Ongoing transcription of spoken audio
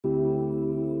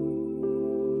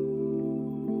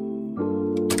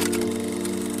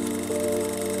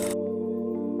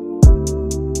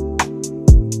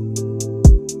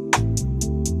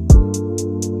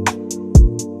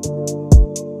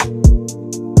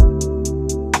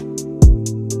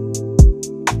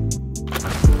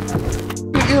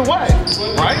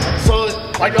right? So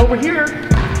like over here,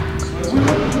 we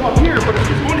wouldn't go up here, but if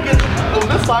she's going to get on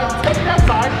this side, take that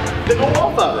side, they go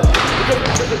off of it.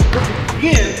 Because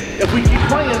again, if we keep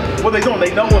playing, what are they doing?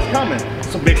 They know what's coming.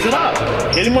 So mix it up.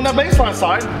 Hit him on that baseline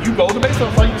side, you go to the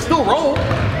baseline side, you still roll,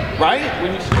 right?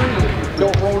 When you swing, you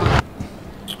don't roll.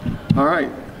 All right,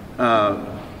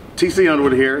 TC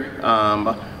Underwood here.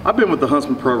 I've been with the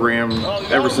Huntsman program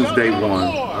ever since day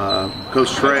one.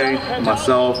 Coach Trey,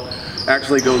 myself,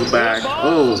 actually goes back,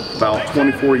 about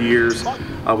 24 years.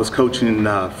 I was coaching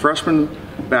freshman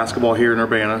basketball here in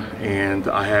Urbana, and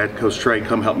I had Coach Trey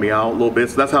come help me out a little bit.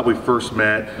 So that's how we first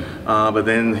met. But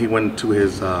then he went to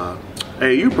his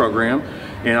AAU program,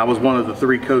 and I was one of the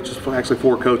 3 coaches, actually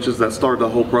 4 coaches that started the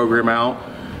whole program out.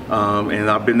 And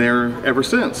I've been there ever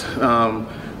since.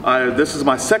 This is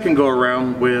my second go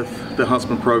around with the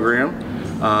Huntsman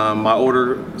program. My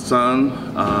older son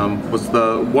was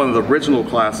one of the original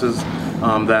classes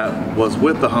that was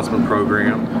with the Huntsman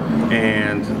program,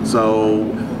 and so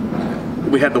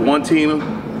we had the one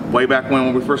team way back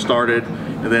when we first started,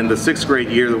 and then the 6th grade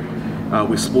year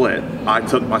we split. I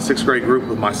took my 6th grade group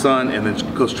with my son, and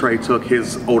then Coach Trey took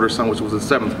his older son, which was in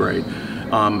 7th grade.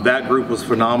 That group was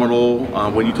phenomenal.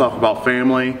 When you talk about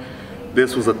family,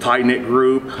 this was a tight-knit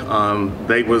group.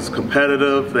 They was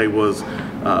competitive, they was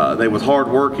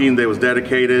hardworking, they was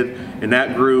dedicated, and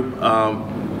that group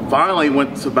finally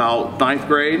went to about 9th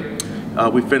grade.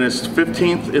 We finished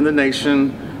 15th in the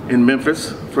nation in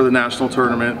Memphis for the national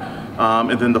tournament,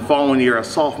 and then the following year as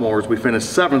sophomores, we finished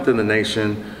 7th in the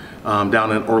nation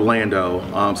down in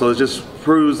Orlando. So it just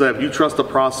proves that if you trust the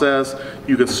process,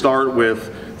 you can start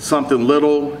with something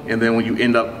little, and then when you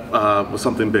end up with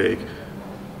something big.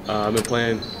 I've been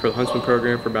playing for the Huntsman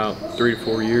program for about 3 to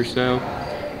 4 years now.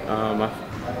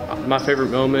 My favorite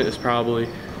moment is probably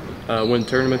winning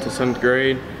tournaments in 7th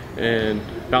grade and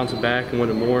bouncing back and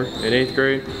winning more in 8th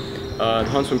grade. The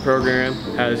Huntsman program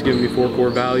has given me 4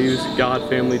 core values: God,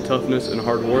 family, toughness, and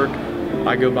hard work.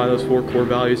 I go by those 4 core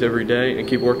values every day and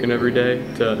keep working every day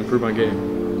to improve my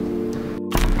game.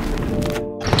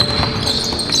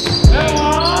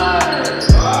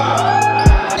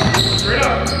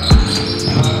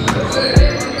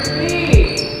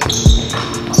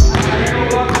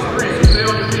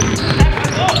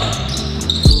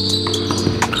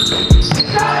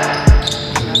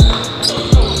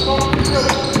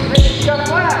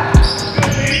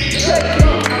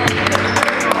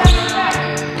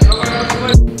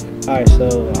 Alright,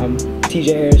 so I'm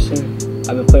TJ Harrison.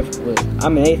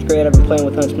 I'm in 8th grade. I've been playing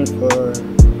with Huntsman for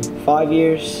 5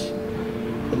 years.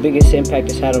 The biggest impact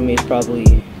it's had on me is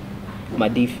probably my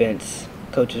defense.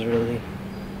 Coaches really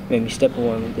made me step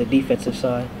on the defensive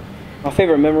side. My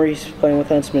favorite memories playing with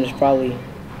Huntsman is probably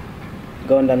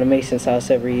going down to Mason's house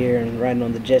every year and riding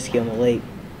on the jet ski on the lake.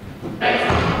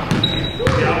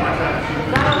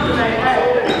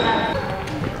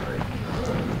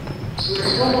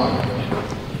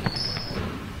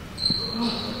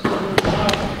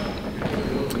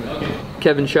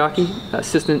 Kevin Shockey,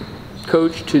 assistant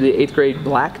coach to the 8th grade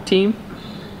black team.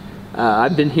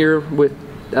 I've been here with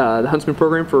the Huntsman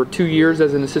program for 2 years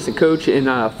as an assistant coach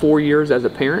and 4 years as a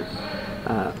parent.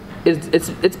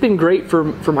 It's been great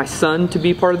for my son to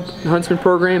be part of the Huntsman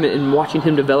program, and watching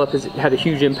him develop has had a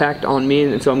huge impact on me,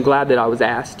 and so I'm glad that I was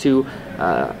asked to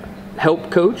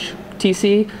help coach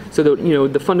TC, so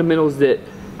that the fundamentals that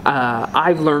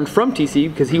I've learned from TC,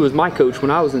 because he was my coach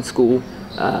when I was in school,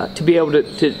 to be able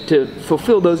to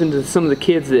fulfill those into some of the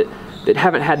kids that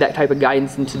haven't had that type of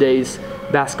guidance in today's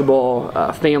basketball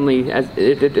family at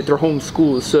their home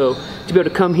schools. So to be able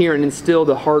to come here and instill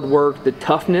the hard work, the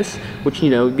toughness, which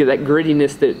that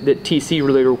grittiness that TC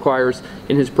really requires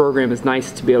in his program, is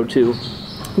nice to be able to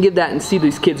give that and see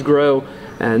these kids grow.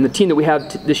 And the team that we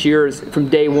have this year is, from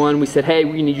day one, we said, hey,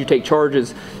 we need you to take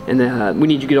charges, and we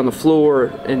need you to get on the floor,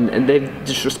 and they've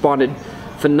just responded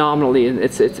phenomenally. And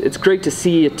it's great to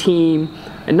see a team,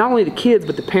 and not only the kids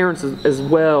but the parents as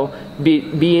well,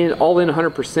 be all in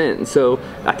 100%. And so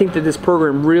I think that this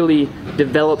program really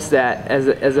develops that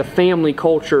as a family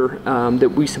culture that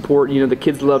we support. The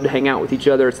kids love to hang out with each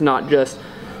other. It's not just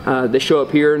they show up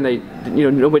here and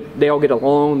they all get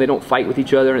along. They don't fight with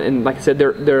each other. And like I said,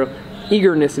 their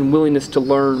eagerness and willingness to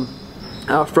learn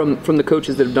from the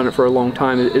coaches that have done it for a long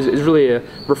time is really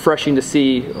refreshing to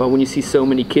see when you see so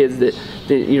many kids that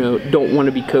don't want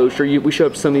to be coached, or we show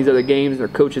up to some of these other games and their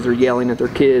coaches are yelling at their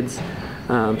kids.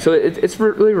 So it's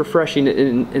really refreshing,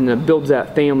 and it builds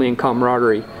that family and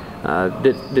camaraderie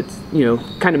that's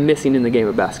kind of missing in the game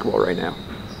of basketball right now.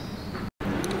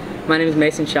 My name is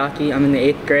Mason Shockey. I'm in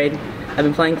the 8th grade. I've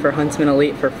been playing for Huntsman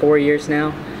Elite for 4 years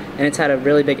now, and it's had a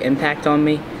really big impact on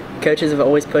me. coaches have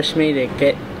always pushed me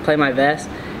to play my best,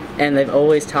 and they've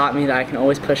always taught me that I can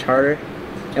always push harder.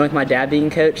 And with my dad being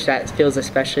coach, that feels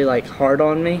especially like hard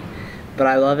on me, but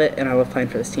I love it and I love playing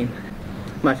for this team.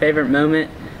 My favorite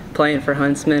moment playing for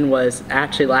Huntsman was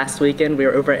actually last weekend. We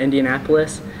were over at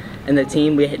Indianapolis, and the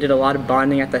team, we did a lot of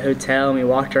bonding at the hotel, and we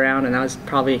walked around, and that was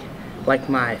probably like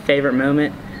my favorite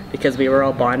moment because we were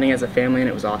all bonding as a family and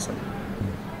it was awesome.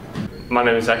 My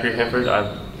name is Zachary Hanford.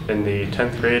 I'm in the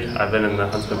 10th grade. I've been in the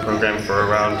Huntsman program for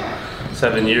around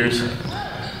 7 years.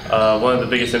 One of the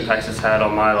biggest impacts it's had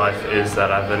on my life is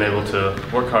that I've been able to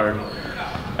work hard,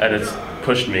 and it's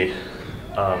pushed me.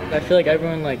 I feel like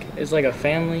everyone is like a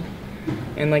family,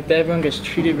 and everyone gets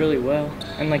treated really well,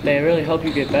 and they really help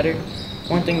you get better.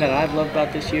 One thing that I've loved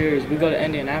about this year is we go to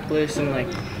Indianapolis, and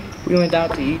we went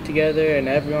out to eat together, and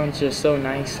everyone's just so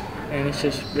nice, and it's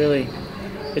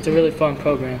a really fun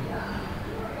program.